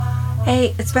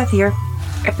Hey, it's Beth here.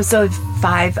 Episode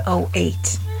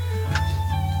 508.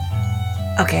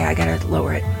 Okay, I gotta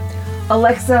lower it.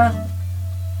 Alexa,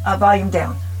 volume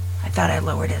down. I thought I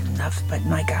lowered it enough, but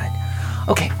my God.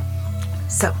 Okay,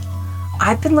 so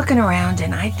I've been looking around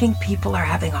and I think people are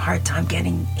having a hard time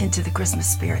getting into the Christmas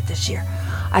spirit this year.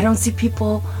 I don't see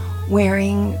people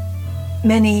wearing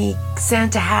many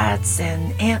Santa hats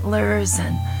and antlers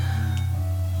and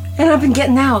I've been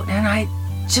getting out and I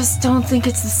just don't think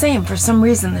it's the same for some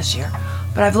reason this year.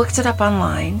 But I've looked it up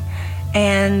online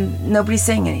and nobody's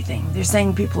saying anything. They're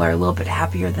saying people are a little bit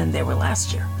happier than they were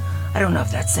last year. I don't know if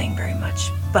that's saying very much,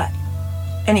 but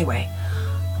anyway,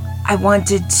 I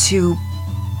wanted to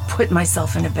put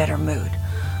myself in a better mood.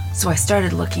 So I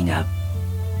started looking up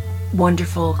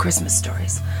wonderful Christmas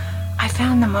stories. I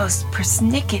found the most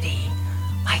persnickety,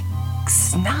 like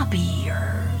snobby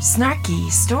or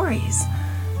snarky stories.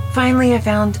 Finally, I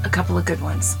found a couple of good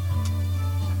ones.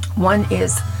 One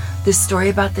is this story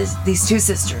about these two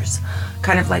sisters,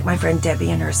 kind of like my friend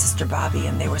Debbie and her sister Bobby,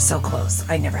 and they were so close.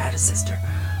 I never had a sister.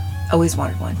 Always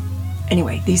wanted one.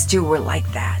 Anyway, these two were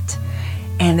like that.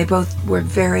 And they both were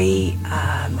very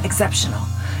exceptional.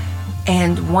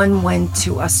 And one went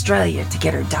to Australia to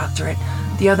get her doctorate.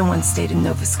 The other one stayed in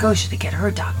Nova Scotia to get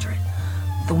her doctorate.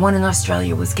 The one in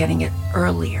Australia was getting it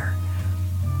earlier.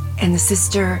 And the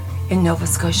sister in Nova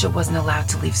Scotia wasn't allowed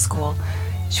to leave school.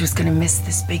 She was going to miss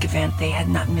this big event. They had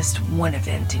not missed one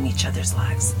event in each other's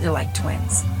lives. They're like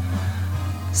twins.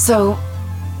 So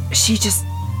she just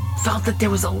felt that there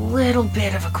was a little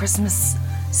bit of a Christmas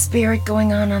spirit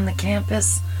going on the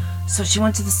campus. So she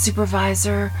went to the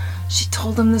supervisor. She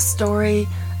told him the story.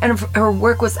 And her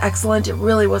work was excellent. It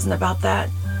really wasn't about that.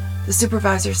 The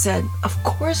supervisor said, "Of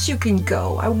course you can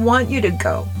go. I want you to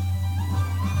go."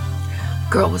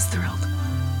 Girl was thrilled.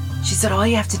 She said, "All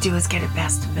you have to do is get it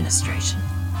past administration."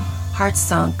 Heart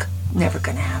sunk, never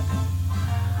gonna happen.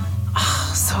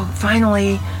 Oh, so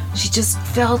finally, she just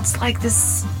felt like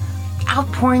this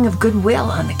outpouring of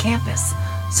goodwill on the campus.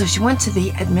 So she went to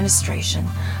the administration.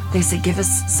 They said, "Give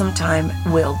us some time,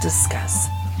 we'll discuss."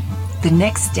 The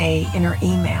next day in her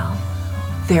email,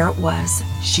 there it was,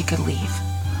 she could leave.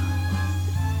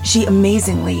 She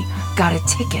amazingly got a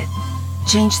ticket,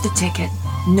 changed the ticket,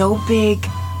 no big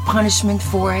punishment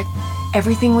for it.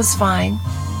 Everything was fine.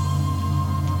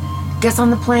 Gets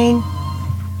on the plane.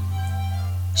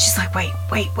 She's like,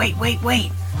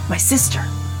 wait. My sister.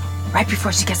 Right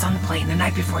before she gets on the plane, the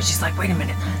night before, she's like, wait a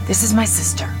minute. This is my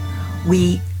sister.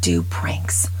 We do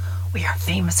pranks. We are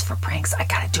famous for pranks. I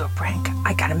gotta do a prank.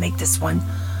 I gotta make this one.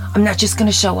 I'm not just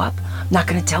gonna show up. I'm not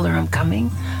gonna tell her I'm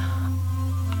coming.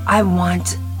 I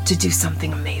want to do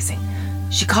something amazing.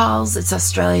 She calls. It's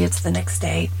Australia. It's the next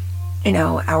day.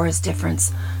 Hours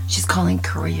difference. She's calling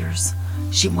couriers.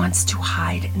 She wants to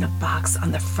hide in a box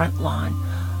on the front lawn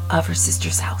of her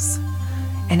sister's house.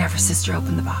 And have her sister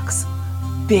open the box.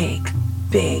 Big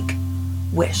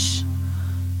wish.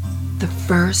 The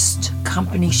first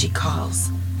company she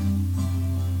calls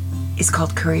is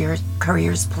called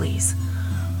Couriers Please.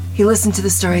 He listened to the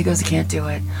story. He goes, "I can't do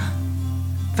it."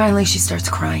 Finally, she starts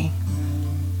crying.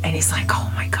 And he's like,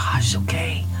 "Oh my gosh,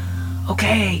 okay.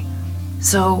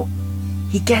 So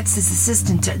he gets his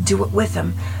assistant to do it with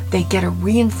him. They get a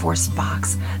reinforced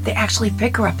box. They actually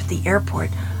pick her up at the airport.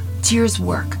 Tears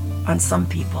work on some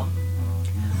people.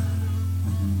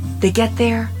 They get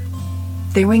there.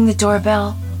 They ring the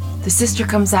doorbell. The sister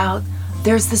comes out.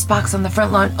 There's this box on the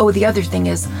front lawn. Oh, the other thing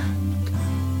is,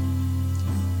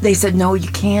 they said, "No, you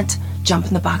can't jump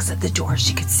in the box at the door.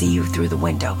 She could see you through the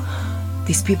window."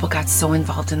 These people got so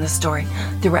involved in the story.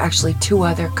 There were actually two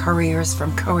other couriers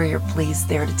from Courier Please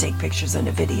there to take pictures and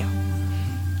a video.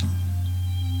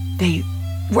 They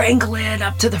wrangle it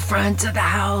up to the front of the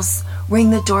house, ring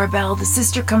the doorbell. The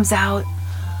sister comes out,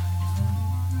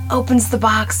 opens the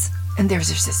box, and there's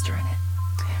her sister in it.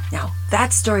 Now,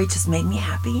 that story just made me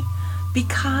happy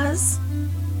because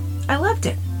I loved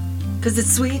it. Because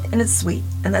it's sweet,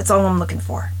 and that's all I'm looking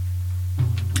for.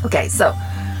 Okay, so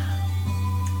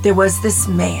there was this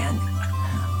man,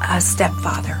 a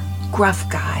stepfather, gruff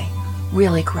guy,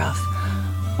 really gruff.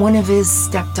 One of his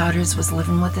stepdaughters was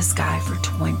living with this guy for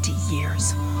 20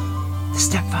 years. The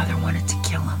stepfather wanted to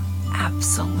kill him,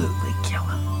 absolutely kill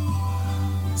him.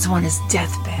 So on his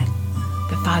deathbed,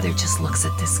 the father just looks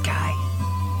at this guy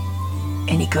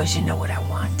and he goes, "You know what I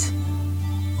want?"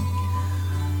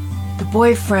 The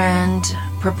boyfriend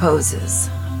proposes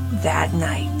that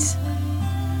night.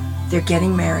 They're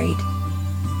getting married.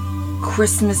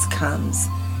 Christmas comes.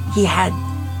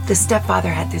 The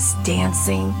stepfather had this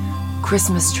dancing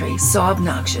Christmas tree, so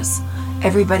obnoxious.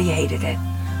 Everybody hated it,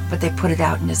 but they put it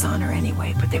out in his honor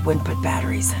anyway, but they wouldn't put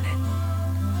batteries in it.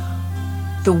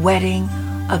 the wedding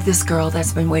of this girl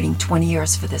that's been waiting 20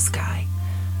 years for this guy,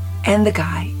 and the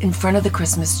guy in front of the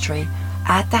Christmas tree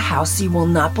at the house. You will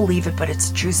not believe it, but it's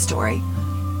a true story.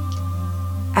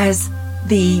 As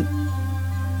the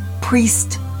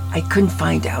priest, I couldn't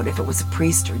find out if it was a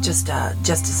priest or just a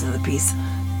justice of the peace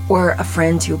or a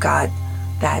friend who got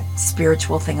that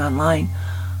spiritual thing online,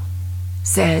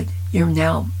 said, "You're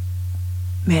now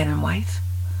man and wife."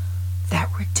 That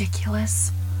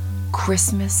ridiculous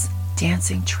Christmas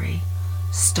dancing tree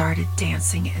started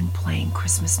dancing and playing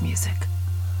Christmas music.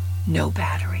 No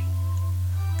battery.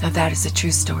 Now that is a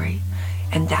true story,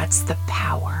 and that's the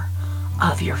power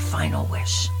of your final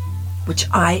wish, which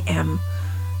I am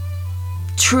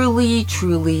truly,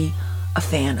 truly a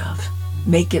fan of.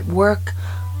 Make it work.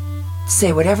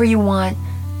 Say whatever you want.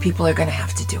 People are going to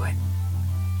have to do it.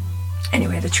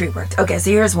 Anyway, the tree worked. Okay, so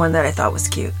here's one that I thought was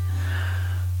cute.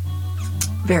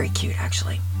 Very cute,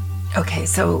 actually. Okay,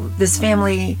 so this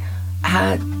family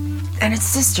had, and it's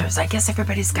sisters. I guess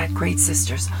everybody's got great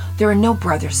sisters. There are no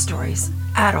brother stories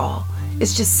at all.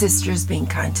 It's just sisters being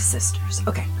kind to sisters.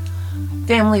 Okay,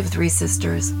 family of 3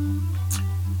 sisters.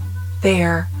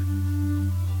 Their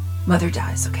mother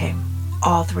dies, okay?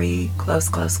 All 3,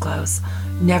 close.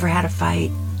 Never had a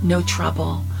fight, no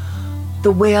trouble.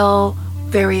 The will,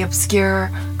 very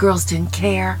obscure. Girls didn't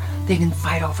care. They didn't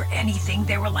fight over anything.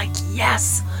 They were like,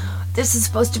 yes, this is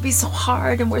supposed to be so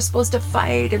hard, and we're supposed to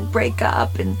fight and break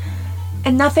up, and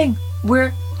nothing.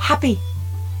 We're happy.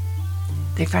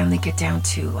 They finally get down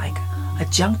to like a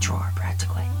junk drawer,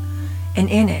 practically. And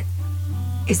in it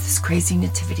is this crazy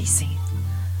nativity scene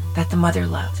that the mother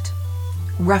loved.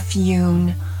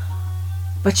 Rough-hewn,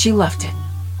 but she loved it.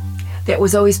 That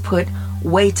was always put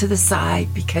way to the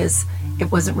side because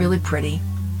it wasn't really pretty,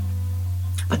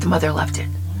 but the mother loved it.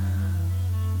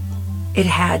 It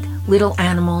had little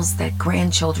animals that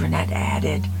grandchildren had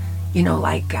added,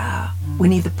 like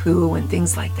Winnie the Pooh and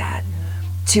things like that,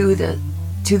 to the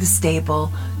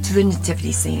stable, to the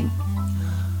nativity scene.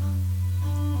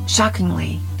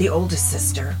 Shockingly, the oldest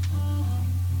sister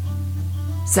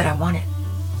said, "I want it."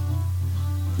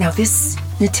 Now, this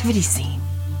nativity scene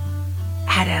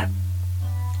had a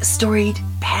storied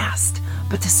past,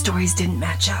 but the stories didn't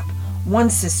match up. One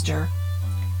sister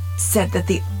said that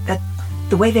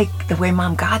the way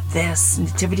Mom got this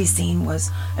nativity scene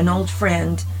was an old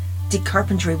friend did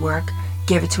carpentry work,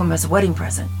 gave it to him as a wedding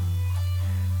present.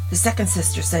 The second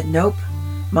sister said, "Nope,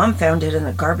 Mom found it in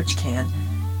a garbage can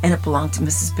and it belonged to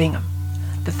Mrs. Bingham."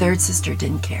 The third sister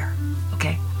didn't care.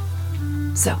 Okay,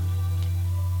 so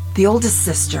the oldest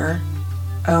sister,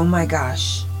 oh my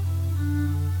gosh,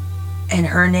 and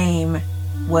her name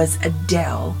was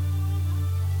Adele.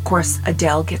 Of course,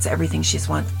 Adele gets everything she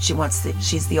wants.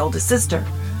 She's the oldest sister.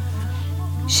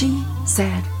 She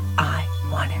said, "I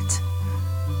want it."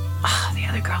 The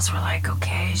other girls were like,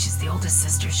 okay, she's the oldest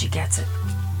sister, she gets it.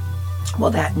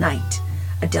 Well, that night,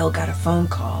 Adele got a phone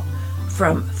call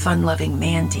from fun-loving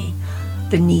Mandy,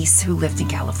 the niece who lived in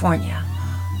California,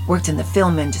 worked in the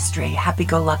film industry,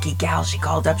 happy-go-lucky gal. She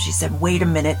called up, she said, "Wait a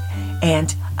minute,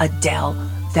 Aunt Adele,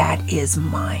 that is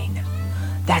mine.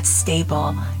 That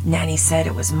stable, Nanny said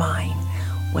it was mine.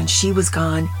 When she was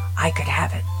gone, I could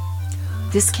have it."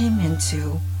 This came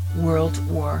into World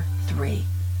War III.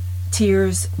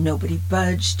 Tears, nobody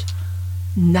budged,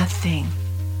 nothing.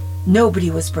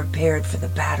 Nobody was prepared for the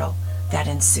battle that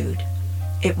ensued.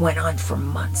 It went on for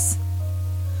months.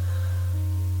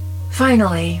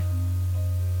 Finally,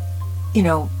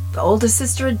 the oldest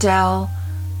sister, Adele.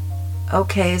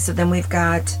 Okay, so then we've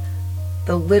got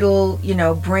the little,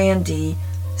 Brandy,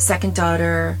 second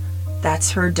daughter,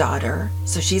 that's her daughter,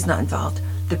 so she's not involved.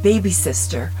 The baby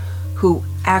sister, who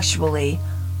actually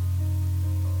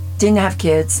didn't have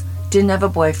kids, didn't have a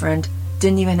boyfriend,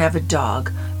 didn't even have a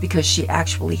dog, because she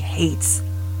actually hates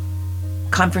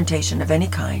confrontation of any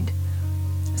kind,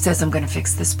 says, "I'm going to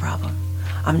fix this problem.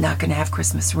 I'm not going to have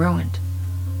Christmas ruined.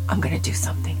 I'm going to do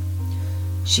something."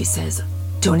 She says,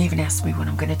 "Don't even ask me what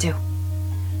I'm going to do."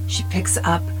 She picks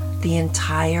up the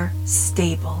entire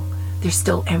stable. They're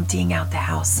still emptying out the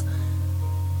house.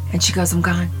 And she goes, "I'm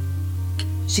gone."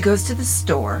 She goes to the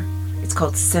store. It's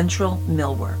called Central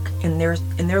Millwork in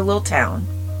their little town.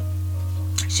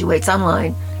 She waits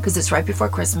online because it's right before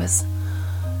Christmas.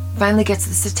 Finally gets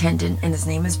this attendant, and his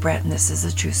name is Brett, and this is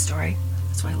a true story.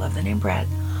 That's why I love the name Brett.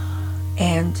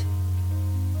 And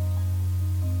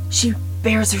she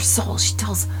bears her soul. She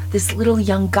tells this little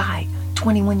young guy,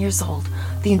 21 years old,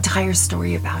 the entire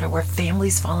story about her, where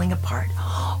family's falling apart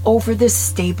over this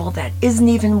stable that isn't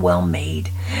even well made.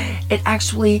 It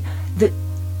actually,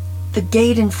 the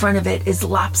gate in front of it is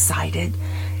lopsided.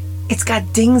 It's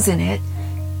got dings in it.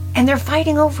 And they're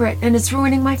fighting over it, and it's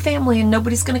ruining my family, and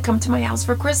nobody's going to come to my house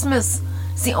for Christmas.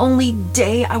 It's the only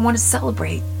day I want to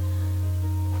celebrate.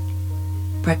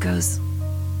 Brett goes,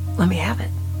 let me have it.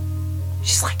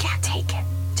 She's like, yeah, take it.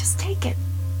 Just take it.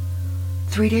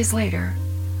 3 days later,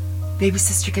 baby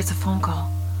sister gets a phone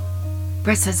call.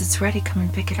 Brett says it's ready. Come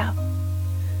and pick it up.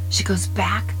 She goes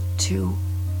back to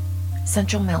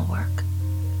Central Millwork.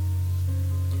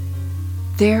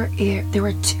 There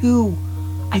are 2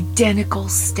 identical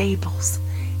stables.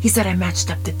 He said I matched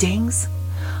up the dings.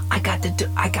 I got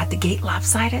the gate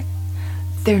lopsided.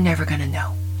 They're never gonna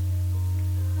know.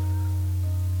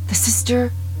 The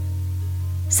sister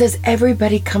says,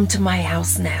 everybody come to my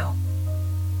house now.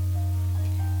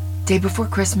 Day before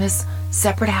Christmas,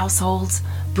 separate households.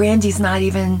 Brandy's not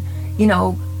even,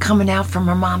 coming out from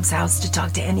her mom's house to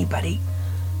talk to anybody.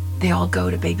 They all go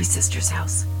to baby sister's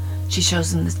house. She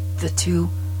shows them the 2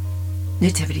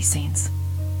 nativity scenes.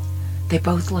 They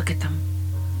both look at them.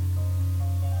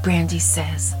 Brandy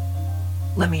says,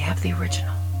 let me have the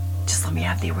original. Just let me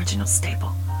have the original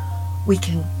stable. We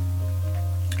can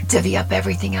divvy up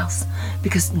everything else,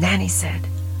 because Nanny said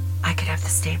I could have the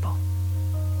stable.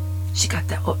 She got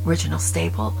the original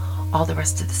stable. All the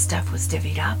rest of the stuff was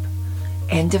divvied up.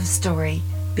 End of story.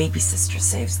 Baby sister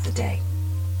saves the day.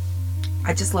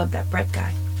 I just love that Brett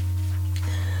guy.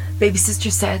 Baby sister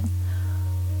said,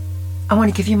 I want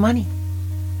to give you money.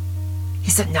 He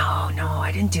said, no,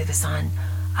 I didn't do this on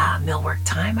millwork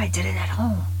time. I did it at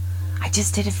home. I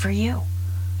just did it for you.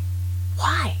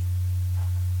 Why?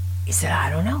 He said, I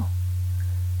don't know.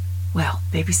 Well,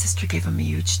 baby sister gave him a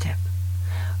huge tip.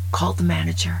 Called the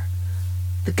manager.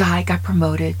 The guy got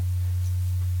promoted.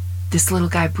 This little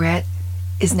guy, Brett,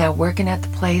 is now working at the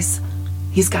place.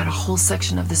 He's got a whole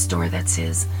section of the store that's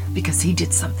his because he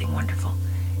did something wonderful.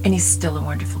 And he's still a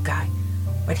wonderful guy.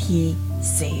 But he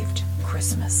saved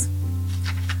Christmas.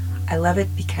 I love it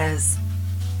because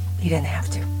he didn't have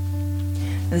to.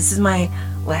 Now, this is my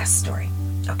last story.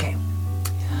 Okay.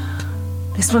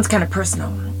 This one's kind of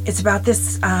personal. It's about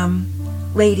this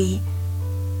lady,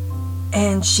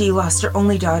 and she lost her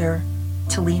only daughter,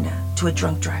 Talina, to a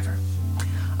drunk driver.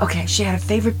 Okay, she had a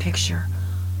favorite picture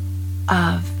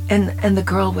of, and the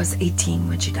girl was 18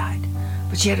 when she died,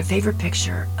 but she had a favorite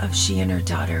picture of she and her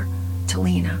daughter,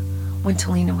 Talina, when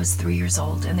Talina was 3 years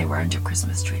old, and they were under a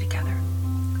Christmas tree together.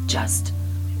 Just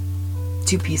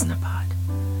 2 peas in a pod.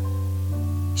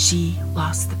 She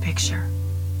lost the picture.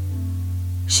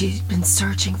 She'd been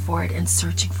searching for it and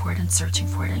searching for it and searching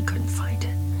for it and couldn't find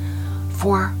it.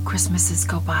 4 Christmases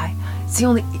go by. It's the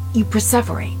only, you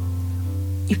perseverate.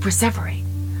 You perseverate.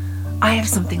 I have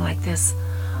something like this.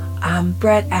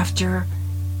 Brett, after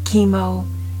chemo,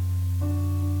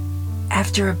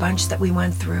 after a bunch that we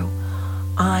went through,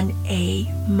 on a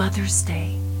Mother's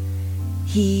Day,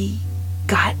 he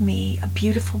got me a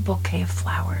beautiful bouquet of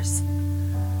flowers,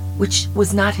 which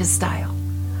was not his style.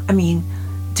 I mean,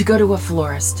 to go to a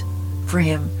florist for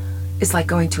him is like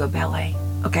going to a ballet,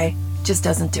 okay? Just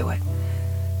doesn't do it.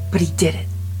 But he did it.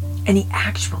 And he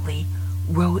actually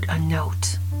wrote a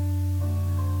note.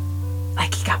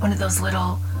 Like he got one of those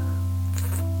little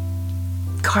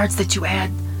cards that you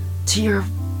add to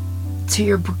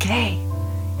your bouquet.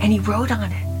 And he wrote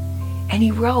on it. And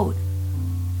he wrote,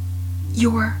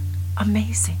 "You're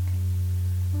amazing."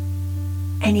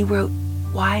 And he wrote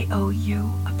YOU''RE.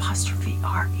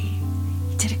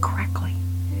 He did it correctly.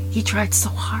 He tried so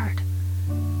hard.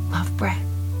 Love, Brett.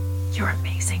 You're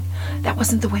amazing. That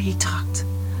wasn't the way he talked.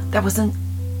 That wasn't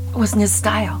his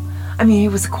style. I mean, he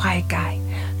was a quiet guy.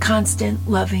 Constant,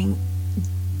 loving,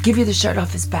 give you the shirt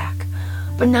off his back.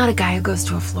 But not a guy who goes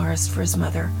to a florist for his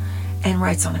mother and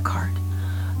writes on a card,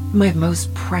 "My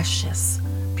most precious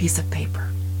piece of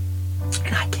paper."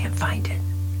 And I can't find it.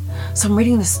 So I'm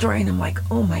reading the story and I'm like,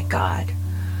 oh my God.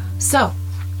 So,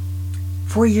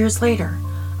 4 years later,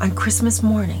 on Christmas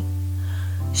morning,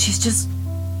 she's just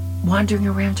wandering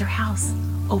around her house,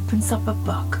 opens up a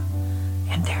book,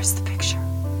 and there's the picture.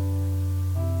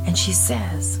 And she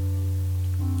says,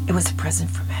 it was a present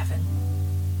from heaven.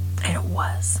 And it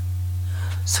was.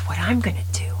 So what I'm going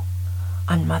to do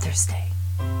on Mother's Day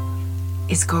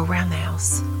is go around the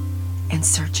house and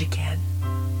search again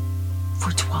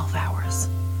for 12 hours,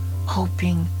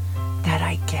 hoping that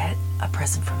I get a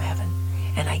present from heaven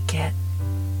and I get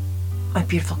my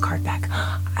beautiful card back.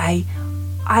 I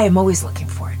am always looking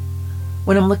for it.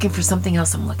 When I'm looking for something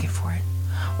else, I'm looking for it.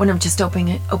 When I'm just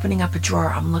opening up a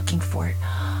drawer, I'm looking for it.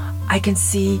 I can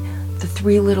see the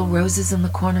 3 little roses in the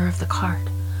corner of the card.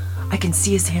 I can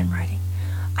see his handwriting.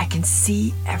 I can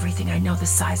see everything. I know the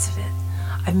size of it.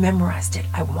 I've memorized it.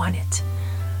 I want it.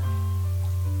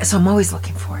 So I'm always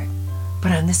looking for it.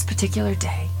 But on this particular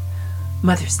day,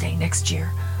 Mother's Day next year,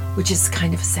 which is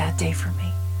kind of a sad day for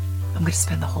me. I'm going to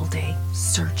spend the whole day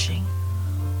searching,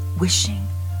 wishing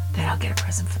that I'll get a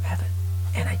present from heaven.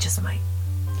 And I just might.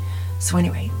 So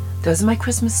anyway, those are my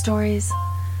Christmas stories.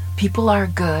 People are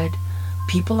good.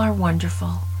 People are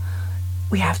wonderful.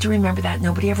 We have to remember that.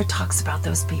 Nobody ever talks about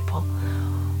those people.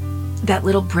 That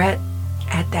little Brett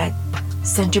at that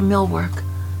center millwork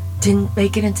didn't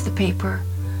make it into the paper.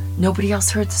 Nobody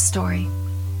else heard the story.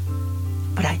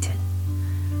 But I did.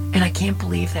 And I can't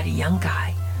believe that a young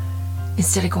guy,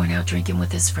 instead of going out drinking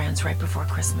with his friends right before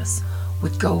Christmas,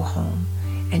 would go home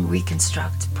and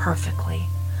reconstruct perfectly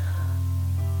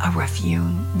a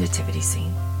rough-hewn nativity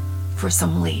scene for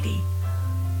some lady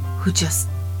who just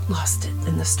lost it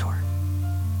in the store.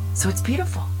 So it's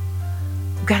beautiful.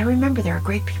 You've got to remember there are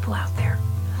great people out there.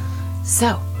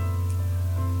 So,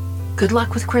 good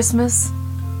luck with Christmas.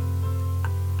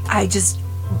 I just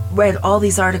read all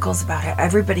these articles about how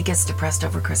everybody gets depressed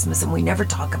over Christmas and we never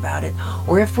talk about it.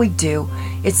 Or if we do,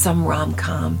 it's some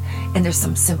rom-com and there's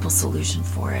some simple solution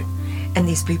for it. And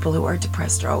these people who are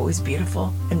depressed are always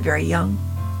beautiful and very young.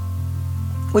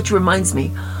 Which reminds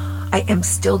me, I am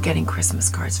still getting Christmas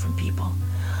cards from people.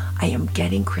 I am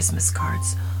getting Christmas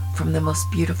cards from the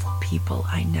most beautiful people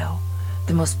I know.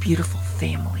 The most beautiful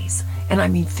families. And I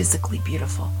mean physically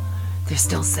beautiful. They're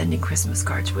still sending Christmas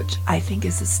cards, which I think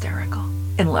is hysterical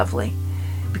and lovely,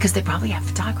 because they probably have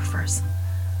photographers.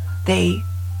 They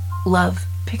love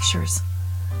pictures.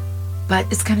 But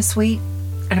it's kind of sweet,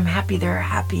 and I'm happy they're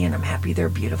happy, and I'm happy they're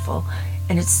beautiful,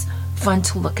 and it's fun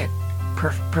to look at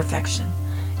perfection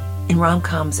in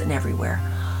rom-coms and everywhere.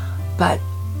 But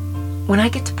when I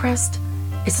get depressed,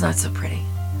 it's not so pretty,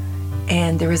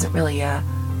 and there isn't really a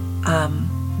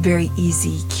very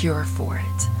easy cure for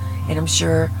it. And I'm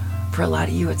sure for a lot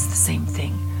of you it's the same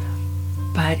thing.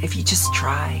 But if you just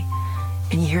try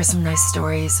and you hear some nice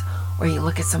stories, or you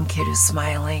look at some kid who's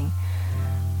smiling,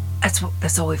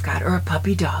 that's all we've got. Or a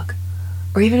puppy dog,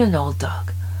 or even an old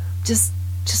dog. Just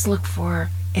look for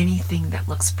anything that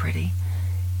looks pretty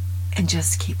and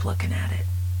just keep looking at it.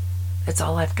 That's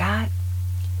all I've got.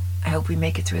 I hope we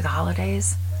make it through the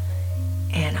holidays,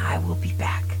 and I will be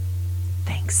back.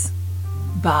 Thanks.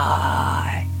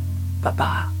 Bye.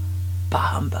 Bye-bye. Bah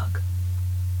humbug.